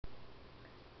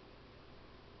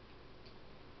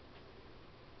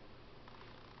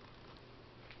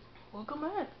welcome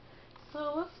back. So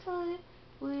last time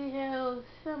we have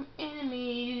some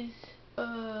enemies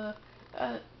at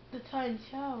the Titan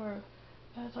Tower.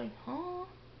 I was like, huh?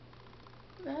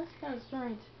 That's kind of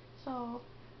strange. So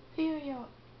here we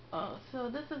are.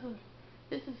 So this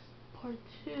is part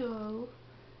two,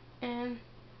 and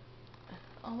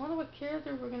I wonder what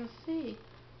character we're gonna see.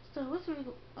 So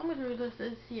I'm gonna read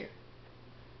this here.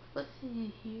 Let's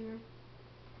see here.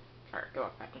 Alright, go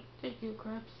on. Thank you,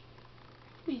 Crabs.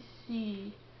 We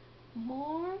see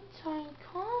more tiny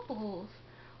combos.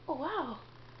 Oh wow,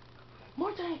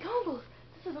 more tiny combos.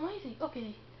 This is amazing.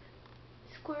 Okay,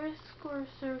 square, square,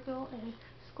 circle, and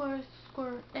square,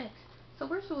 square, X. So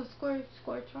first it was square,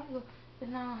 square, triangle,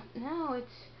 and now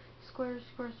it's square,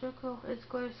 square, circle, and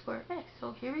square, square, X.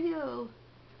 So here we go.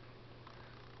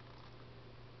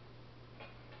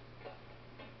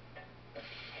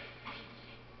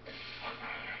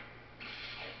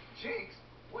 Jinx?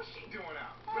 What's she doing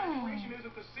out? Graduation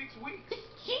isn't for 6 weeks. It's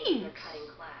Jinx. They're cutting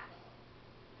class.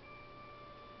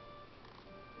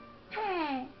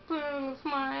 Little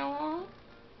smile.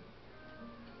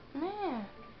 Man,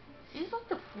 she's like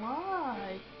the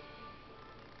fly.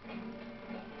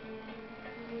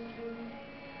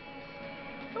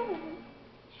 Oh,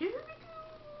 here we go.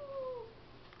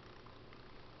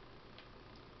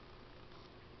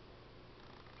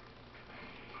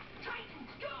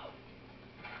 Titans, go!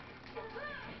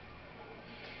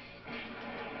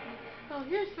 Oh,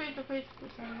 here's face to face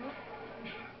with Samuel.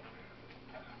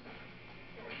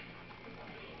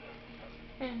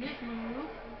 And this move.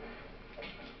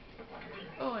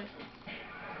 Oh wait.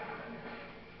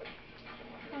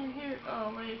 And here,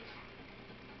 oh wait.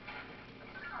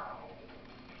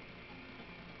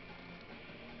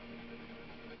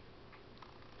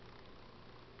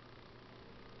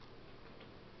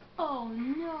 Oh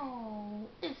no,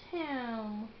 it's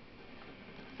him.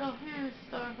 So here's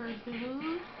Starfire's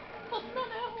move. Oh, not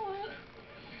that one.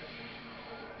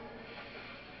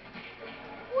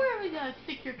 Where we gotta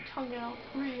stick your tongue out,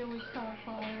 really,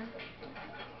 Starfire?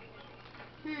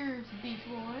 Here's Beast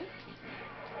Boy.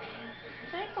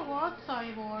 Thanks a lot,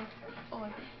 Cyborg. Oh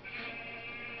wait.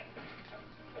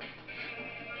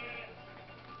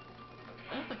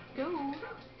 That's a go.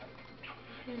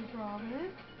 Here's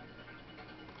Robin.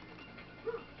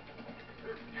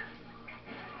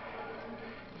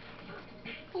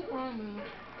 Oh, wrong move.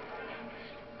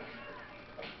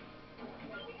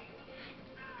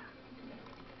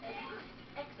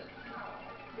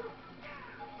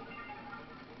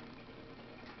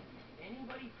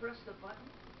 Anybody press the button?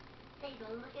 Hey,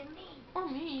 don't look at me. Or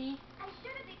me. I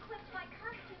should have equipped my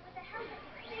costume with a helmet and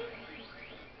spacesuit.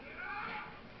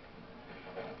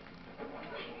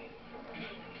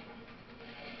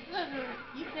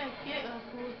 You can't get us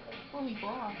when we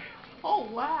block. Oh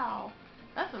wow.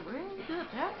 That's a really good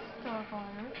attack,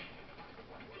 Starfire.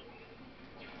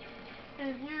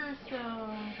 And here's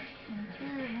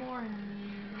more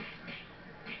enemies.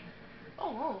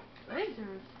 Oh,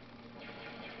 lasers.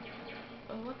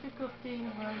 Electrical thing,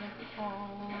 whatever they're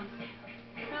called.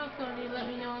 That's gonna let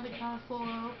me know in the comments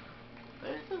below.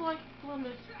 This is like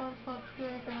Limit SpongeBob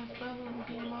SquarePants Puzzle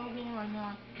GMO game or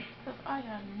not. Because I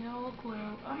have no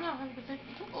clue. I'm not 100%.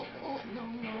 Oh, no.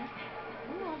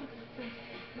 I'm not 100%.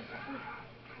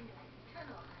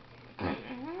 I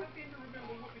seem to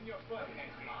remember whooping your butt,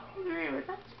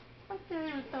 Hancock. I can't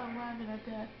even stop laughing at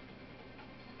that.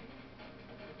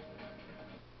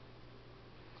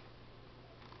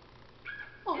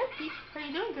 Oh, hey, Peach. How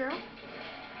you doing, girl?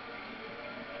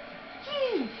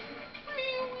 Jeez!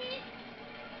 Really?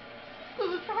 Who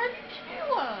was trying to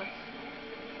kill us?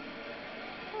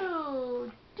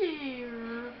 Oh,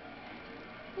 dear.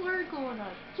 We're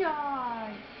gonna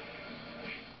die.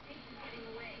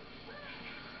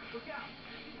 Look out!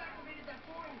 He's activated that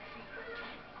boarding machine.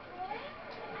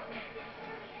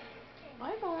 I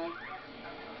don't.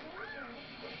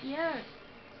 Yes.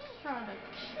 He's trying to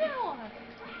kill us.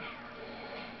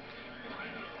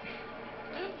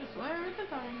 Oops, just where is the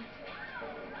time?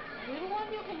 We don't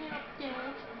want you hanging up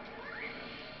there.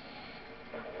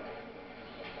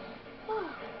 Oh,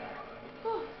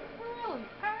 oh, really?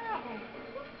 Ow!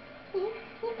 Who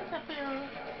put that there?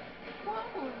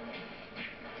 Whoa!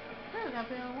 There that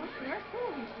there. What's right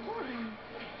through his forehead?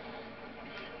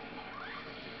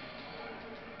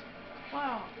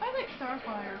 Wow, I like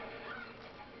Starfire.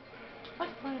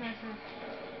 Let's play nicer.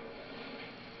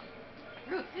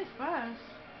 Ooh, he's fast.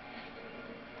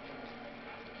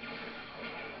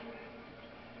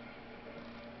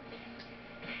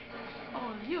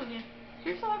 Oh, you again.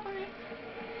 You're Starfire?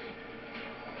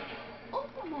 Oh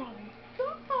my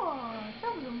god!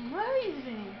 That was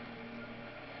amazing!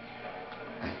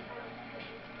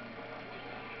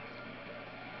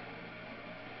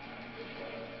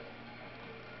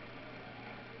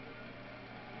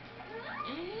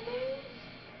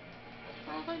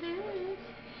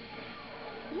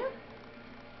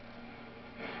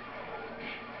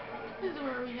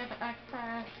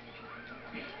 backpack.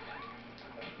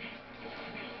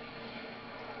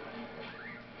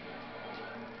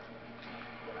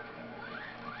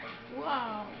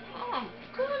 Wow, I'm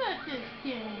good at this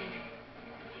game.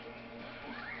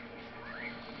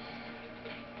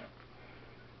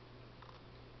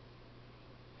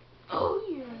 Oh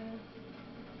yeah.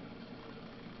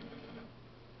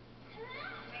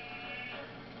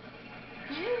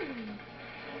 Yeah.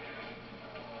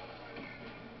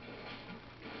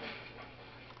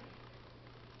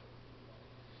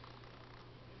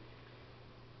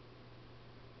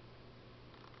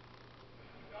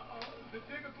 The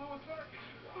digger blew a circuit.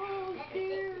 Oh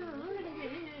dear, we're gonna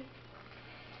get hit.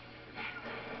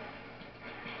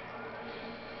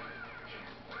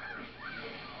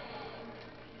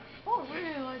 Oh, I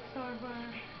really like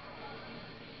Starfire.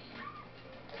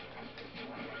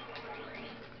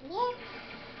 What?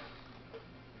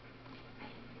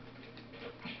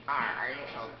 Are you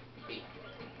so big?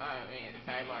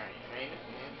 Sidebar, are you ready to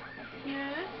finish?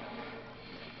 Yes.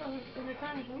 In the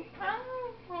time loop.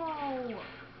 Ow!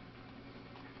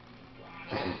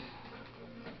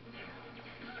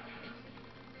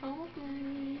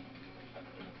 Okay.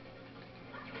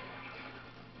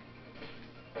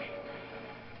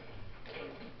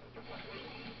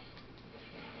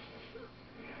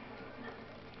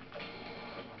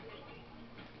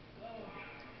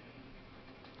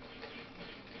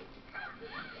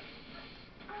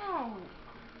 Ow!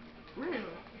 Really?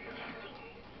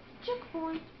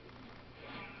 Checkpoint.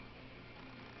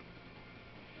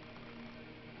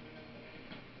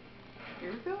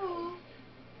 Here we go.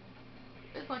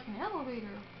 It's like an elevator.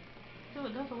 So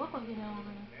it doesn't look like an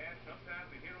elevator. And sometimes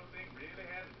the hero thing really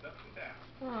has its ups and downs.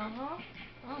 Uh-huh.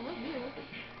 Oh, look here.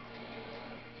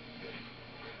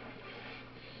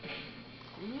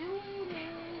 See you later.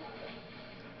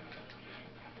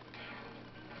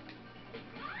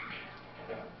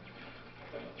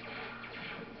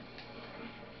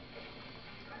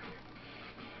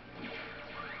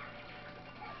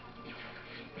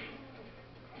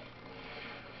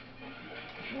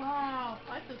 Wow,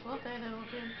 I just love that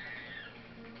open.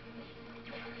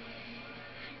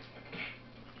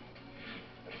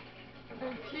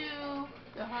 And to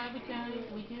the high mechanics,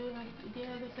 we did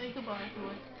have to say goodbye to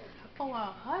it. Oh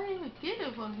wow, how did we get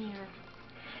it from here?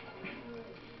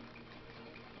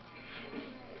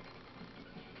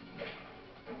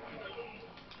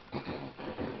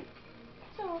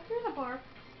 So here's a bar.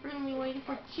 We're gonna be waiting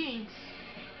for Jinx.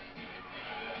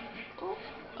 Oh,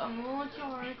 I'm low on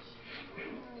charge.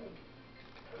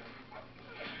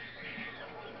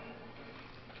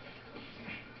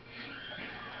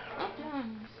 I'm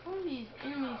done. Some of these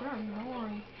enemies are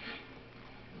annoying.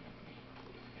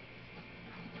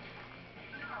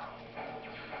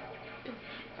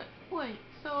 Wait,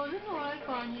 so this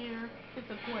icon here is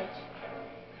a glitch.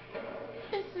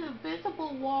 It's an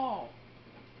invisible wall.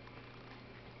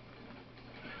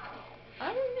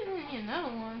 I think there's gonna be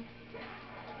another one.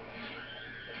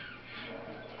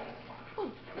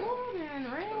 Oh, Gordon,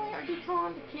 really? Are you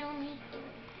trying to kill me?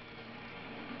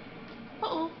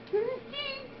 Uh-oh, here's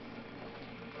Jinx.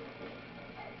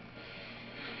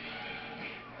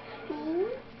 Ooh.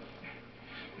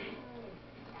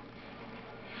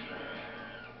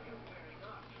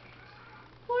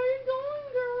 Where are you going,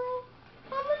 girl?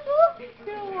 I'm in love with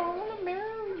you. I want to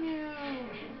marry you.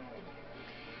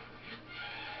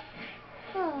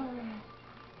 Oh,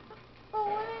 oh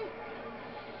wait.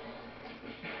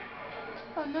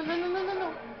 Oh, no, no, no, no, no, no.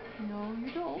 No,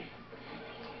 you don't.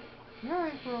 You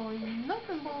ain't throwing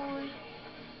nothing, boy.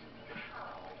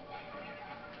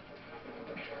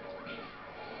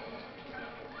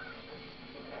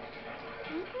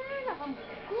 Man, I'm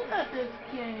good at this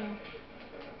game.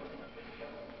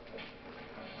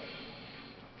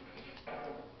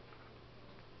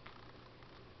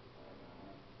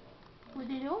 What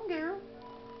you doing, girl?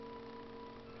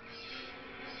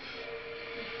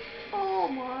 Oh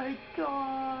my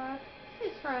god.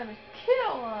 She's trying to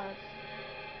kill us.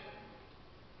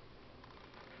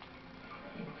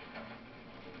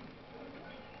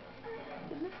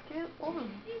 In this game, all the...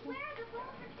 Beware the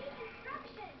vault of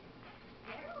deconstruction!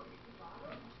 Harold's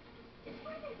vault? Just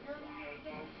what are they building here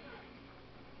again?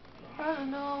 I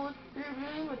don't know what they're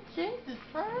doing, but Jinx is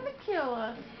trying to kill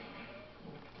us.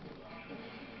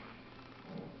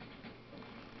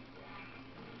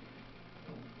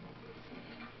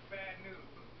 Bad news.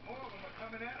 More of them are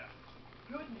coming at us.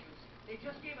 Good news. They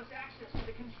just gave us access to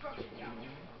the construction tower.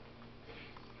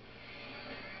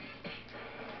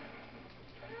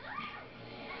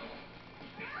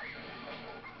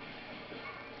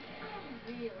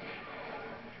 Really?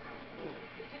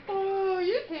 Oh,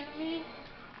 you kidding me?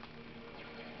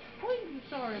 What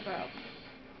sorry about?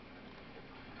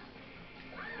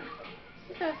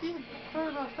 She said she's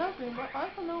sorry about something, but I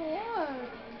don't know what.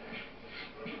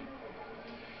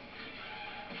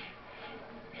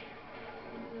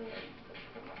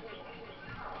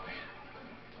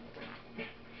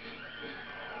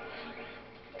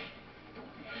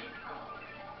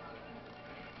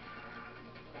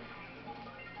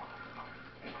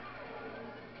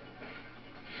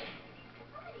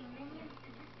 How many minions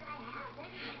does this guy have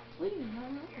anyway? Please, I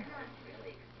know. You're not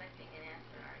really expecting an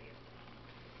answer, are you?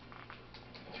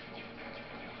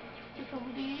 Get some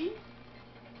of these.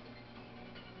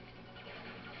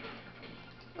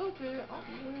 Okay, there you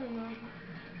go.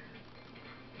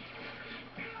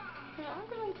 Yeah, I'm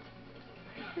gonna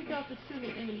figure out the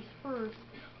shooting enemies first.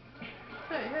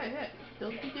 Hey, hey, hey.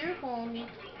 Don't you dare follow me.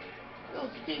 Oh,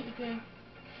 Stinky Pig.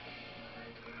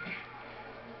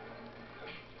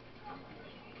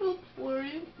 Oops, where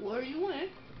you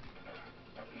went?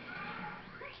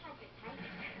 Looks like the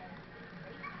Titans are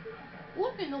crazy.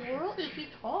 What in the world is he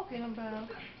talking about?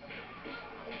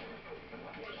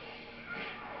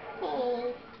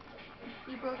 Oh,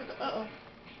 he broke it. Uh-oh.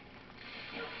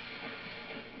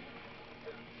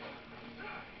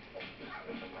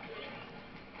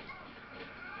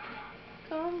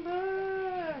 Come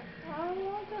back. I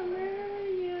want to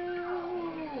marry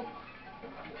you.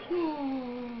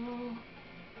 Hmm.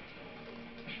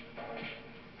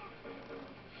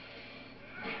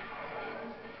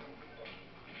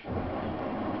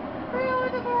 Really,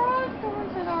 the garage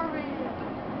doors in our region.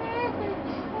 Every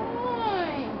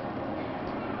time.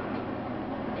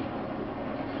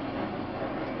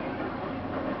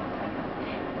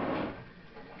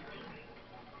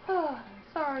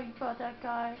 Sorry about that,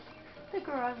 guys. The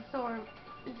garage door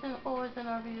isn't always in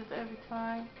our videos every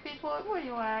time. People, where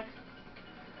you at?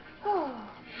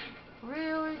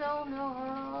 Really don't know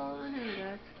how to do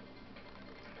that.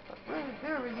 But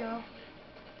here we go.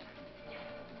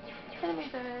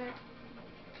 Enemies ahead.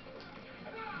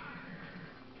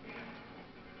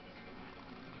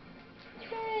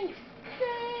 Jinx!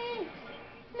 Jinx!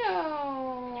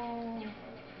 No!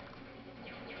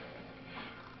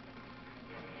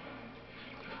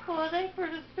 Well, thanks for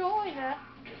destroying that.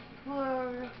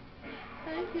 Whoever.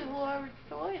 Thank you, whoever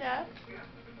destroyed that.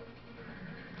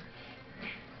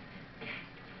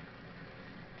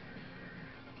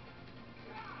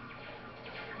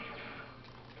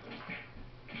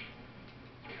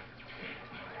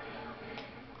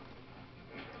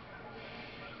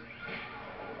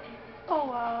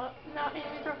 Oh, now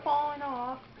enemies are falling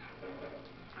off.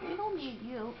 We don't need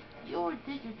you. You already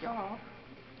did your job.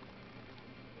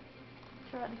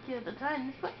 Tried to kill the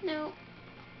Titans, but no.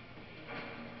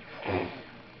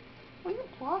 Were you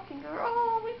blocking her?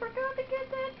 Oh, we forgot to get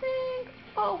that thing.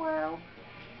 Oh, well.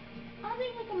 I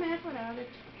think we can manage without it.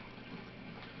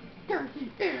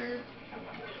 Dirty air.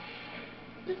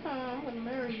 This time I'm gonna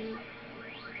marry you.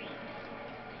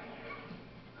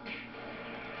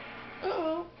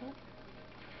 Uh-oh.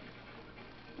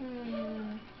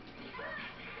 Hmm.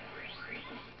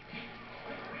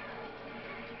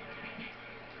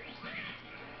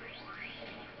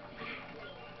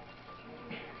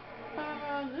 I'm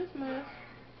out of this mess.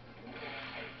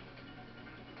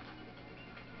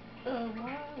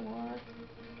 What?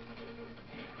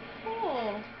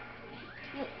 Oh.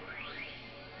 What?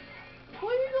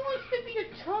 What are you doing sticking your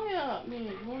tongue out at me?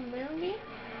 You wanna marry me?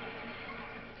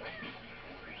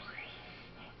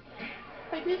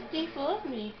 I guess Jinx loves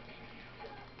me.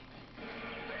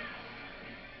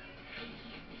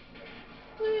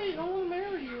 Please, I wanna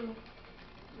marry you.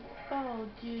 Oh,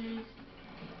 jeez.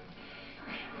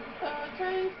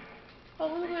 Tank, a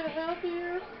little bit of help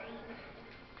here.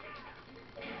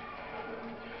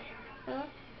 Huh?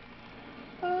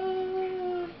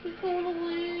 She's going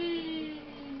away.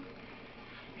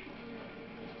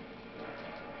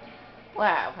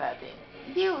 Wow, puppy.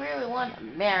 You really want to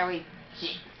marry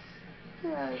Jinx?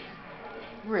 Yes.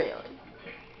 Really?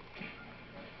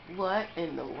 What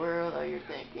in the world are you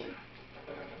thinking?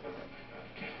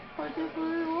 I just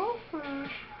really love her.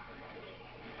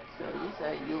 So you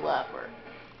say you love her.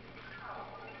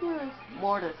 Yes.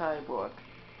 More the cyborg.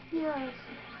 Yes.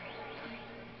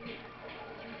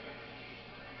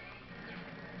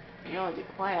 You know you can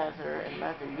play as her and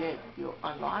after you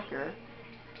unlock her.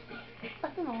 I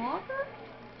can unlock her?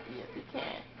 Yes, you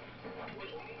can.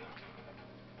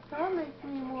 That makes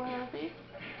me more happy.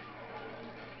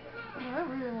 I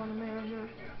really want to marry her.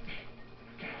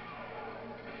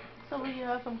 So we can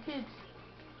have some kids.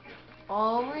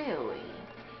 Oh, really?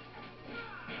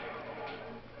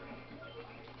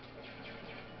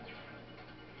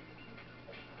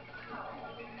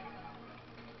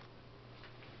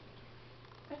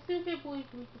 stupid boy,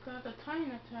 we forgot the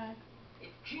time attack. If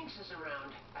Jinx is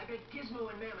around, I bet Gizmo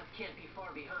and Mammoth can't be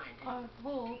far behind. I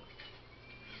hope.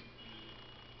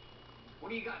 What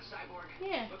do you got, Cyborg?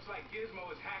 Yeah. Looks like Gizmo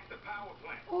has hacked the power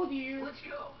plant. Oh dear. Let's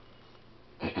go.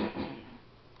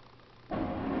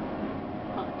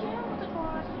 Again with the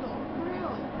garage door.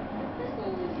 Really? This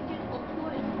thing needs to get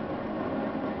upgraded.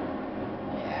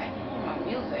 Yeah, I can hear my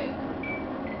music.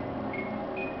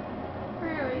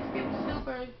 Really, skip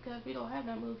super because we don't have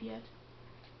that move yet.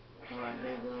 Alright,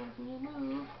 here goes new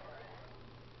move.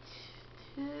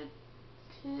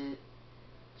 To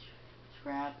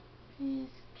trap his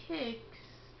kicks.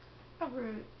 Oh,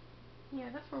 rude. Yeah,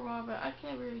 that's for Robert. I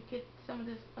can't really get some of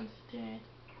this understand.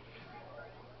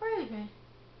 Wait a minute.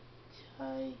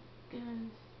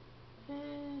 Titan's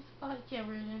fist. I can't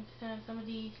really understand some of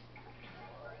these.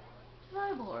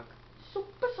 Cyborg.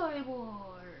 Super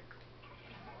Cyborg.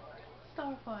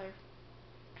 Starfire.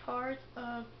 Heart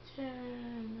of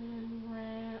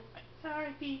Ten.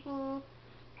 Sorry, people.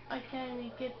 I can't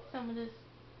really get some of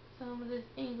this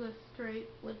English straight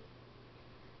with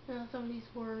some of these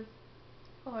words.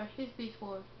 Alright, here's these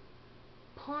words.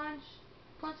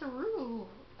 Puncheroo.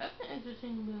 That's an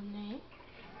interesting new name.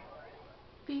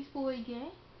 Beast Boy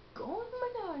again. Going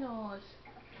bananas.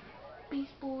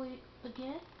 Beast Boy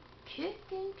again.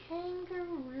 Kicking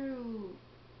kangaroo.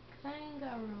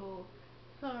 Kangaroo.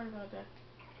 Sorry about that.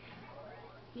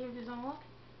 Here's his unlock.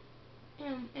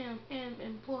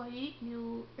 Employee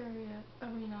new area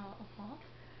arena.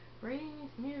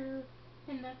 Ratings mirror,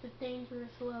 and that's a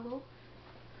dangerous level.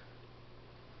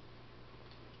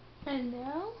 And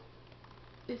now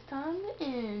it's time to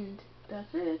end.